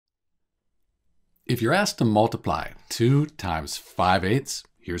If you're asked to multiply 2 times 5/8,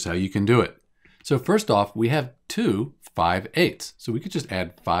 here's how you can do it. So first off, we have 2 5/8. So we could just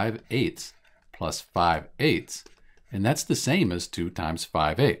add 5/8 plus 5/8, and that's the same as 2 times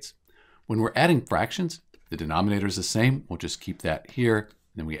 5/8. When we're adding fractions, the denominator is the same. We'll just keep that here.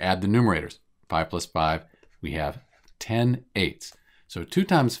 Then we add the numerators. 5 plus 5, we have 10/8. So 2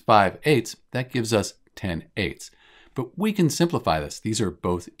 times 5/8, that gives us 10/8. But we can simplify this. These are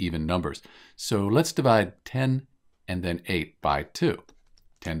both even numbers. So let's divide 10 and then 8 by 2.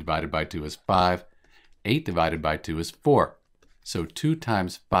 10 divided by 2 is 5. 8 divided by 2 is 4. So 2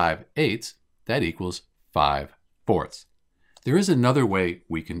 times 5/8, that equals 5/4. There is another way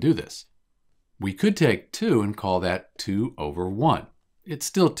we can do this. We could take 2 and call that 2 over 1. It's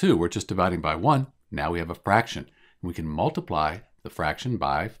still 2. We're just dividing by 1. Now we have a fraction. We can multiply the fraction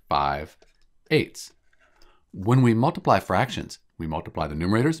by 5/8. When we multiply fractions, we multiply the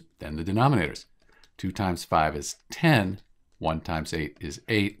numerators, then the denominators. 2 times 5 is 10. 1 times 8 is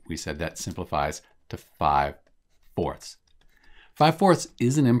 8. We said that simplifies to 5/4. 5/4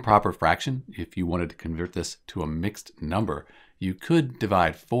 is an improper fraction. If you wanted to convert this to a mixed number, you could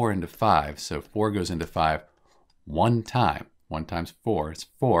divide 4 into 5. So 4 goes into 5 one time. 1 times 4 is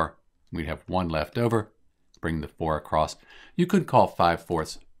 4. We'd have 1 left over. Bring the 4 across. You could call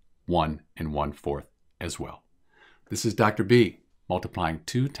 5/4 1 and 1/4 as well. This is Dr. B multiplying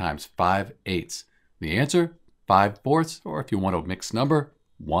 2 times 5/8. The answer, 5/4, or if you want a mixed number,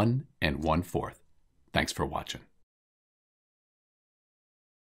 1 and 1/4. Thanks for watching.